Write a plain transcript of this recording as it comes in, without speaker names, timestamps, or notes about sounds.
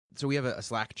So we have a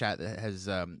Slack chat that has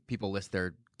people list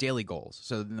their daily goals.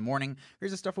 So in the morning,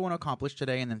 here's the stuff I want to accomplish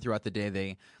today, and then throughout the day,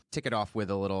 they tick it off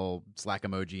with a little Slack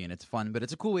emoji, and it's fun. But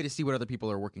it's a cool way to see what other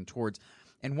people are working towards.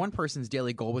 And one person's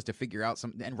daily goal was to figure out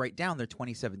something and write down their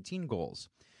 2017 goals.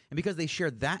 And because they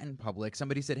shared that in public,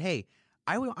 somebody said, hey,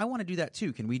 I want to do that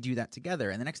too. Can we do that together?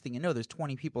 And the next thing you know, there's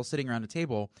 20 people sitting around a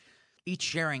table, each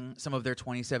sharing some of their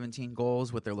 2017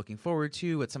 goals, what they're looking forward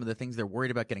to, what some of the things they're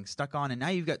worried about getting stuck on. And now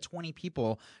you've got 20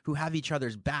 people who have each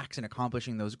other's backs in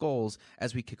accomplishing those goals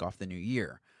as we kick off the new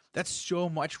year. That's so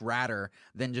much radder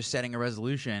than just setting a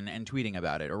resolution and tweeting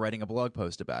about it or writing a blog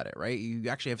post about it, right? You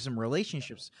actually have some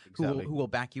relationships who will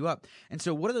back you up. And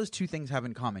so what do those two things have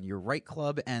in common? Your Write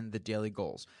Club and the daily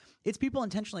goals. It's people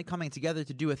intentionally coming together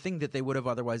to do a thing that they would have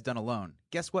otherwise done alone.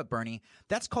 Guess what, Bernie?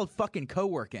 That's called fucking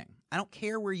co-working. I don't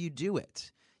care where you do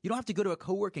it. You don't have to go to a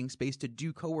co-working space to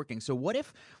do co-working. So what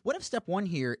if step one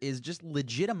here is just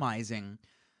legitimizing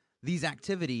these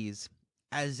activities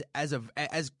as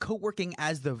co-working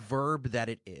as the verb that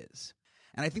it is?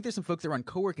 And I think there's some folks that run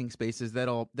co-working spaces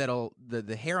that'll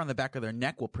the hair on the back of their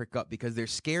neck will prick up because they're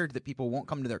scared that people won't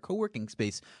come to their co-working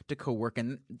space to co-work.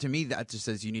 And to me, that just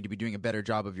says you need to be doing a better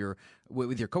job of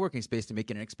with your co-working space to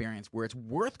make it an experience where it's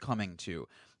worth coming to.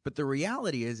 But the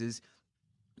reality is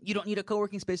you don't need a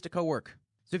co-working space to co-work.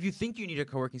 So if you think you need a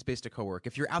co-working space to co-work,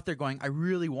 if you're out there going, I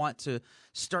really want to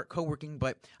start co-working,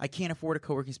 but I can't afford a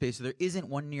co-working space, so there isn't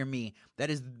one near me, that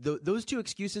is those two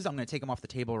excuses, I'm going to take them off the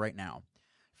table right now.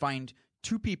 Find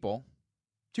two people.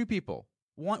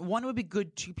 One would be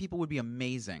good, two people would be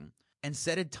amazing, and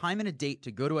set a time and a date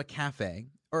to go to a cafe,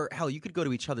 or hell, you could go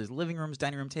to each other's living rooms,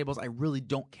 dining room tables. I really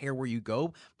don't care where you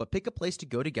go, but pick a place to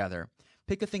go together.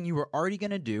 Pick a thing you were already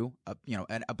going to do,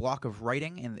 a block of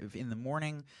writing in the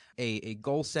morning, a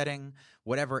goal setting,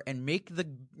 whatever, and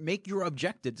make your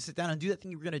objective to sit down and do that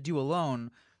thing you were going to do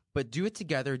alone, but do it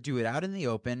together, do it out in the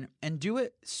open, and do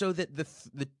it so that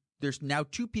there's now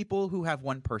two people who have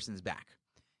one person's back.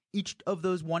 Each of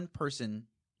those one person,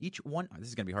 this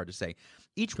is going to be hard to say.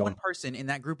 One person in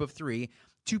that group of three,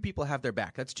 two people have their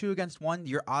back. That's 2 against 1.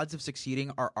 Your odds of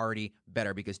succeeding are already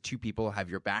better because 2 people have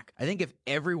your back. I think if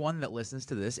everyone that listens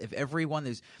to this, if everyone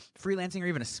that's freelancing or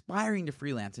even aspiring to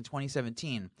freelance in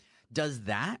 2017 does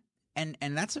that, and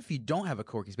that's if you don't have a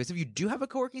co-working space. If you do have a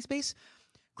co-working space,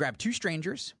 grab 2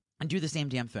 strangers and do the same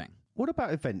damn thing. What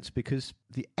about events? Because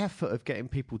the effort of getting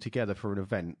people together for an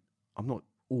event, I'm not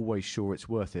always sure it's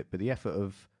worth it, but the effort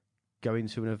of going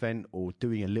to an event or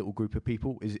doing a little group of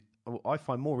people I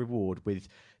find more reward with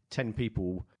 10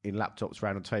 people in laptops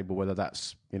around a table, whether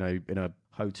that's, in a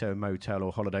hotel, motel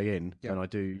or Holiday Inn, than I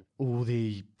do all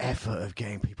the effort of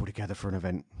getting people together for an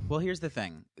event. Well, here's the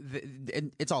thing.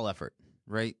 It's all effort,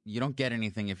 right? You don't get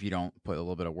anything if you don't put a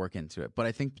little bit of work into it. But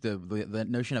I think the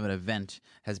notion of an event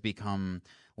has become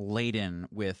laden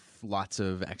with lots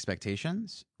of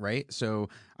expectations, right? So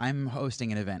I'm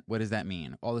hosting an event. What does that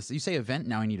mean? All this, you say event,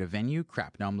 now I need a venue?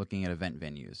 Crap, now I'm looking at event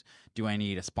venues. Do I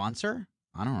need a sponsor?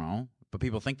 I don't know. But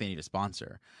people think they need a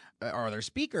sponsor. Are there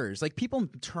speakers? Like, people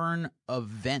turn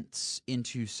events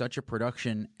into such a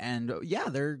production, and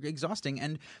they're exhausting.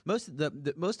 And most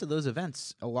of those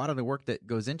events, a lot of the work that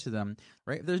goes into them,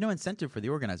 right? There's no incentive for the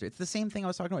organizer. It's the same thing I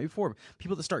was talking about before.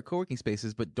 People that start co-working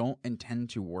spaces but don't intend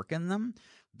to work in them,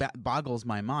 that boggles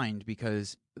my mind,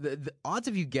 because the odds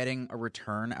of you getting a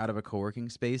return out of a co-working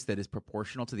space that is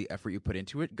proportional to the effort you put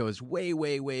into it goes way,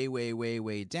 way, way, way, way,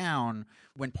 way down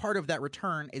when part of that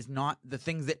return is not the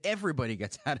things that everybody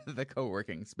gets out of the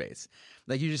co-working space.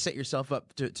 Like, you just set yourself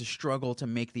up to struggle to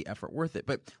make the effort worth it.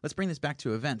 But let's bring this back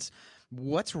to events.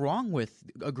 What's wrong with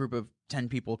a group of 10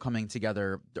 people coming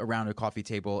together around a coffee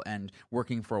table and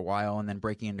working for a while and then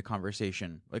breaking into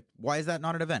conversation? Like, why is that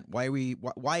not an event? Why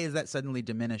is that suddenly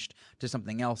diminished to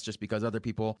something else just because other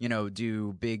people,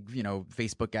 do big,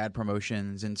 Facebook ad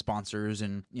promotions and sponsors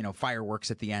and,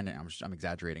 fireworks at the end? And I'm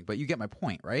exaggerating, but you get my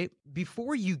point, right?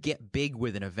 Before you get big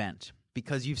with an event,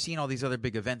 because you've seen all these other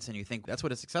big events and you think that's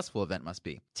what a successful event must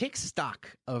be, take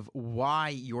stock of why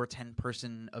your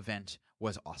 10-person event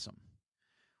was awesome.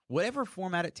 Whatever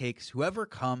format it takes, whoever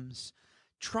comes,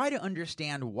 try to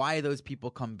understand why those people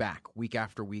come back week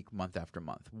after week, month after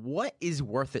month. What is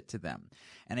worth it to them?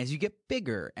 And as you get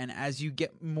bigger and as you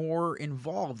get more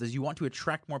involved, as you want to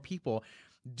attract more people,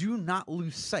 do not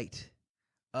lose sight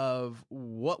of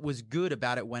what was good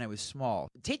about it when it was small.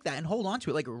 Take that and hold on to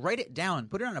it. Like, write it down,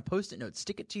 put it on a Post-it note,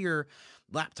 stick it to your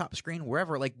laptop screen,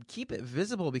 wherever. Like, keep it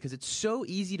visible, because it's so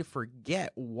easy to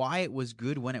forget why it was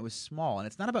good when it was small. And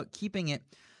it's not about keeping it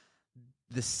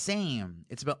the same.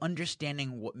 It's about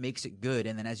understanding what makes it good,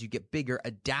 and then as you get bigger,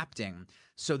 adapting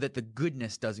so that the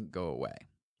goodness doesn't go away.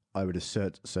 I would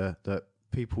assert, sir, that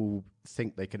people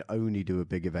think they can only do a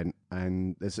big event,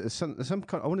 and there's some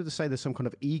kind. I wanted to say there's some kind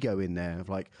of ego in there of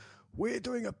like, we're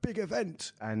doing a big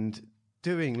event, and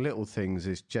doing little things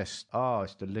is just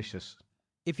it's delicious.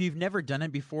 If you've never done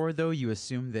it before, though, you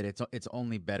assume that it's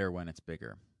only better when it's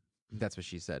bigger. That's what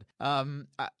she said.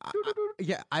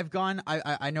 Yeah, I've gone.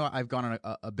 I know I've gone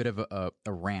on a bit of a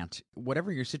rant.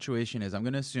 Whatever your situation is, I'm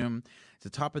going to assume it's the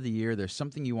top of the year. There's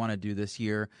something you want to do this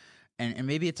year, and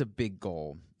maybe it's a big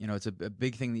goal. You know, it's a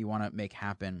big thing that you want to make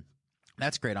happen.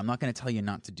 That's great. I'm not going to tell you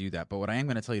not to do that. But what I am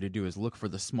going to tell you to do is look for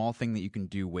the small thing that you can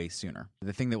do way sooner.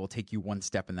 The thing that will take you one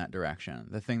step in that direction.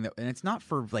 The thing that, and it's not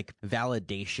for like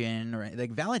validation or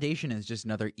like validation is just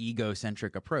another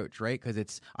egocentric approach, right? Because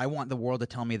it's, I want the world to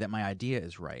tell me that my idea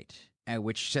is right,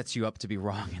 which sets you up to be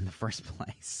wrong in the first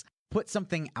place. Put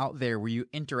something out there where you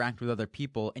interact with other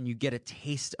people and you get a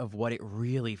taste of what it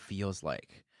really feels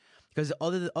like. Because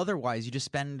otherwise, you just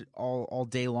spend all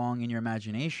day long in your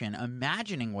imagination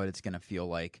imagining what it's going to feel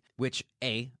like, which,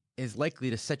 A, is likely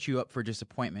to set you up for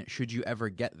disappointment should you ever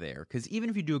get there. Because even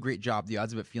if you do a great job, the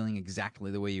odds of it feeling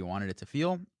exactly the way you wanted it to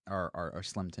feel are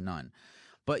slim to none.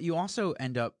 But you also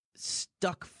end up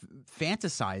stuck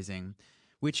fantasizing,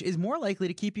 which is more likely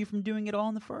to keep you from doing it all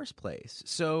in the first place.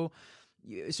 So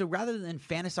rather than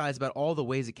fantasize about all the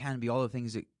ways it can be, all the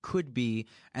things it could be,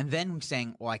 and then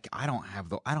saying, well, I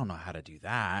don't know how to do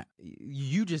that.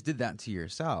 You just did that to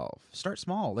yourself. Start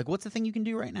small. Like, what's the thing you can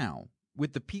do right now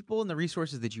with the people and the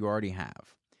resources that you already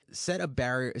have? Set a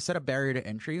barrier to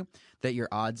entry that your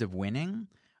odds of winning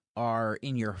are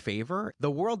in your favor. The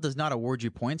world does not award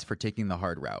you points for taking the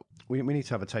hard route. We need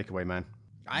to have a takeaway, man.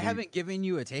 I haven't given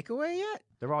you a takeaway yet.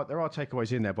 There are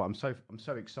takeaways in there, but I'm so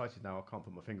excited now. I can't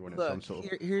put my finger on it. So I'm sort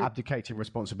of abdicating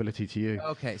responsibility to you.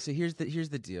 Okay, so here's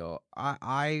the deal.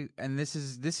 And this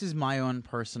is my own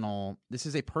personal. This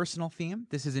is a personal theme.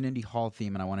 This is an Indie Hall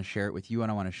theme, and I want to share it with you,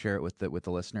 and I want to share it with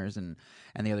the listeners and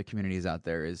the other communities out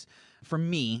there. Is for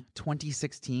me,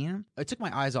 2016. I took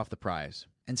my eyes off the prize.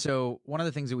 And so one of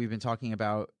the things that we've been talking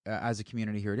about as a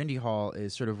community here at Indie Hall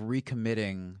is sort of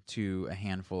recommitting to a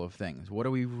handful of things. What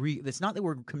are we it's not that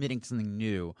we're committing to something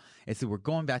new. It's that we're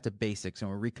going back to basics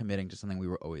and we're recommitting to something we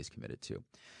were always committed to.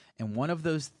 And one of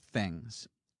those things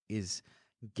is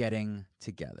getting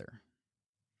together.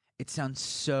 It sounds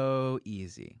so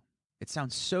easy. It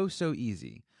sounds so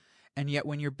easy. And yet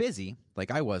when you're busy,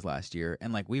 like I was last year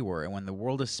and like we were, and when the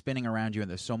world is spinning around you and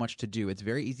there's so much to do, it's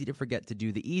very easy to forget to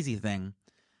do the easy thing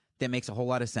that makes a whole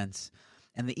lot of sense,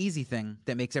 and the easy thing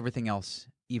that makes everything else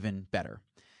even better.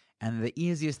 And the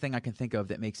easiest thing I can think of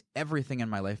that makes everything in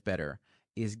my life better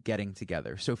is getting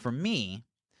together. So for me,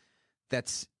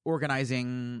 that's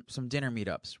organizing some dinner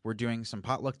meetups. We're doing some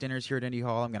potluck dinners here at Indie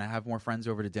Hall. I'm going to have more friends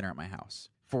over to dinner at my house.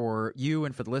 For you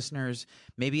and for the listeners,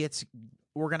 maybe it's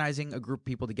organizing a group of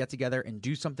people to get together and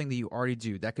do something that you already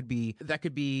do. That could be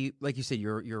like you said,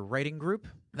 your writing group.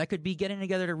 That could be getting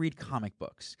together to read comic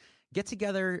books. Get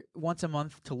together once a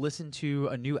month to listen to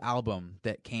a new album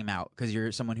that came out because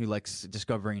you're someone who likes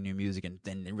discovering new music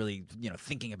and really,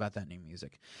 thinking about that new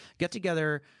music. Get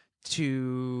together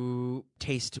to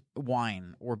taste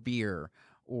wine or beer,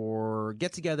 or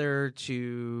get together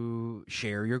to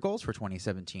share your goals for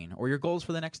 2017 or your goals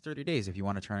for the next 30 days if you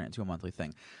want to turn it into a monthly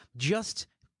thing. Just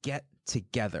get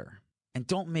together and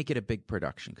don't make it a big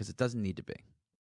production because it doesn't need to be.